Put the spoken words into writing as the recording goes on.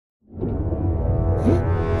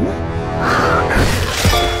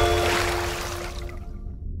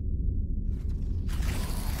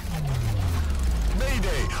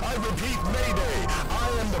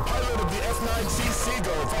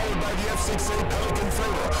We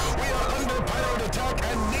are under pirate attack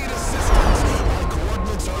and need assistance. My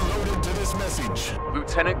coordinates are loaded to this message.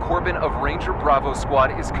 Lieutenant Corbin of Ranger Bravo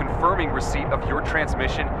Squad is confirming receipt of your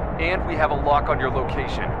transmission, and we have a lock on your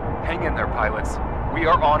location. Hang in there, pilots. We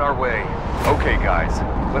are on our way. Okay, guys.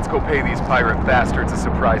 Let's go pay these pirate bastards a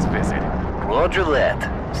surprise visit. Roger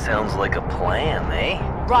that. Sounds like a plan, eh?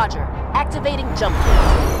 Roger. Activating jump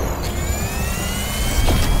gate.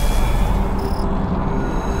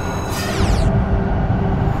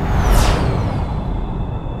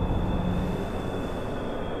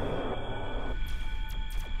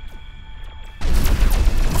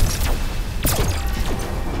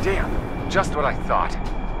 Damn, just what I thought.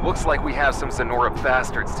 Looks like we have some Sonora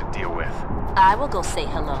bastards to deal with. I will go say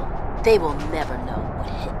hello. They will never know what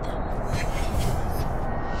hit them.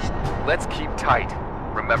 Let's keep tight.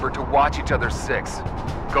 Remember to watch each other's six.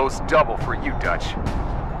 Goes double for you, Dutch.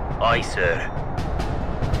 Aye, sir.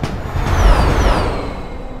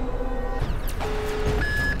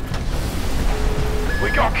 We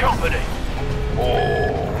got company.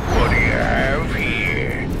 Oh, what do you have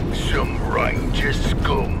here? Some Ranger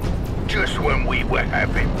scum. Just when we were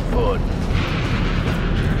having fun.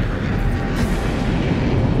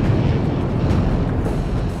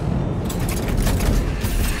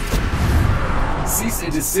 Cease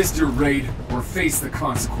and desist your raid or face the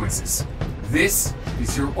consequences. This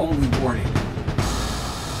is your only warning.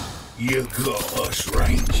 You got us,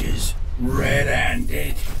 Rangers.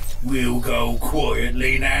 Red-handed. We'll go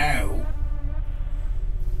quietly now.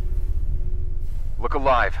 Look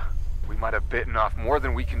alive. We might have bitten off more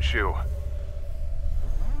than we can chew.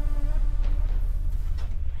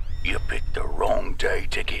 You picked the wrong day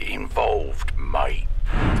to get involved, mate.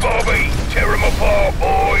 Bobby, tear him apart,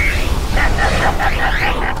 boys!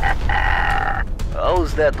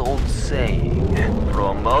 How's that old saying?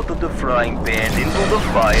 From out of the frying pan into the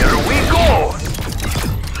fire we go!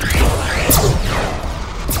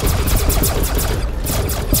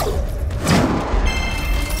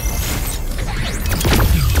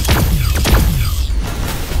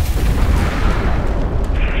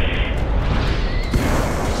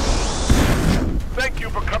 Thank you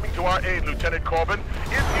for coming to our aid, Lieutenant Corbin.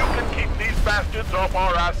 If you can keep these bastards off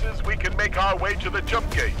our asses, we can make our way to the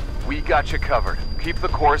jump gate. We got you covered. Keep the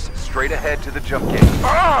course straight ahead to the jump gate.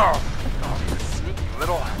 Ah! Oh, you sneaky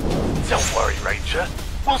little... Don't worry, Ranger.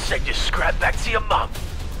 We'll send your scrap back to your mum.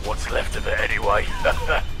 What's left of it anyway?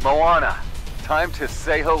 Moana, time to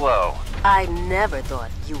say hello. I never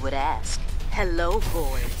thought you would ask. Hello,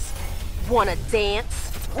 boys. Wanna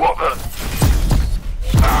dance? What the?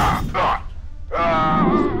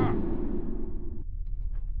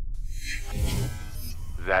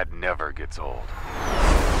 That never gets old.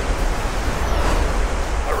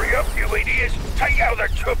 Hurry up, you idiots! Take out the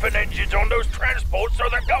turbine engines on those transports so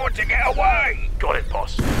they're going to get away! Got it,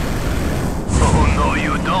 boss. Oh, no,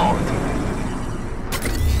 you don't.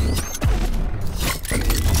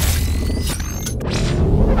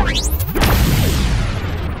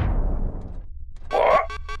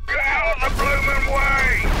 What? Get out of the bloomin' way!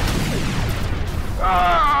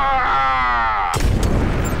 Ah!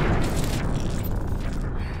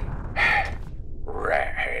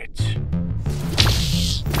 Ratheads.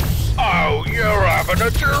 Oh, you're having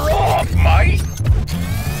a giraffe, mate!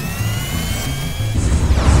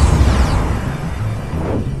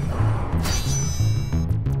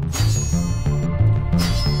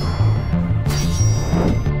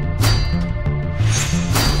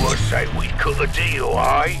 What say we cut a deal,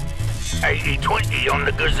 eh? 80-20 on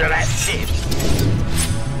the goods of that tip.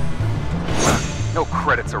 No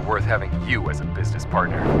credits are worth having you as a business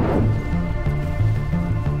partner.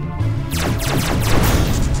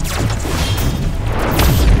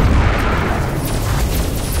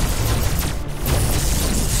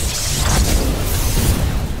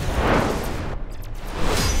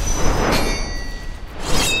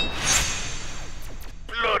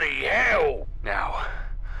 Bloody hell! Now,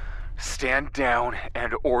 stand down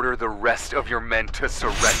and order the rest of your men to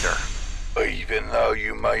surrender. Even though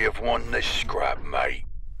you may have won this scrap, mate,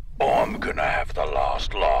 I'm gonna have the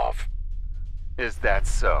last laugh. Is that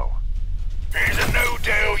so? Here's a new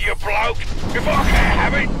deal, you bloke! If I can't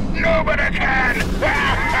have it, nobody can!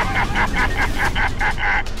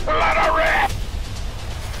 Let her rip!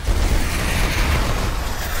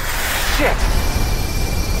 Shit!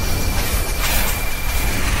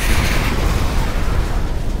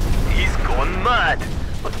 He's gone mad,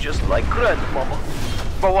 but just like Grandmama.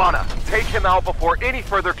 Moana, take him out before any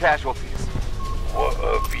further casualties. What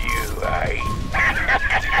a view, eh?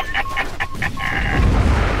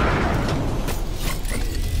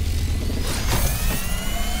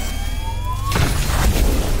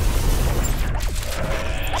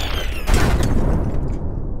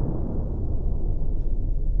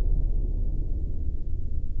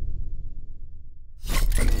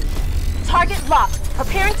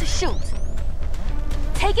 shoot.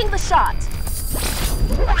 Taking the shot.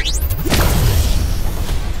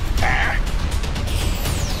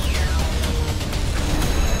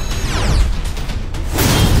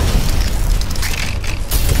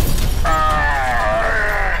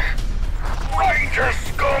 Ranger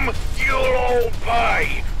scum, you'll all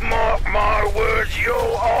pay. Mark my words, you'll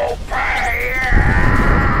all pay.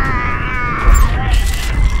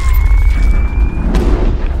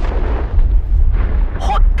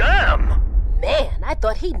 Hot damn! Man, I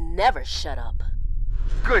thought he'd never shut up.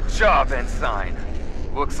 Good job, Ensign.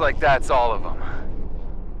 Looks like that's all of them.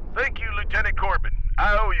 Thank you, Lieutenant Corbin.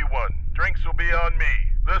 I owe you one. Drinks will be on me.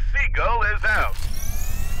 The Seagull is out.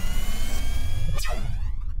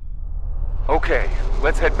 Okay,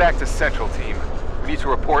 let's head back to Central, team. We need to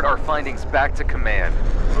report our findings back to command.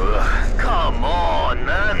 Ugh, come on,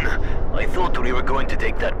 man. I thought we were going to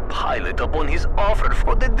take that pilot up on his offer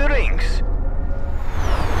for the drinks.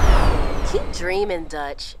 Keep dreaming,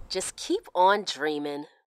 Dutch. Just keep on dreaming.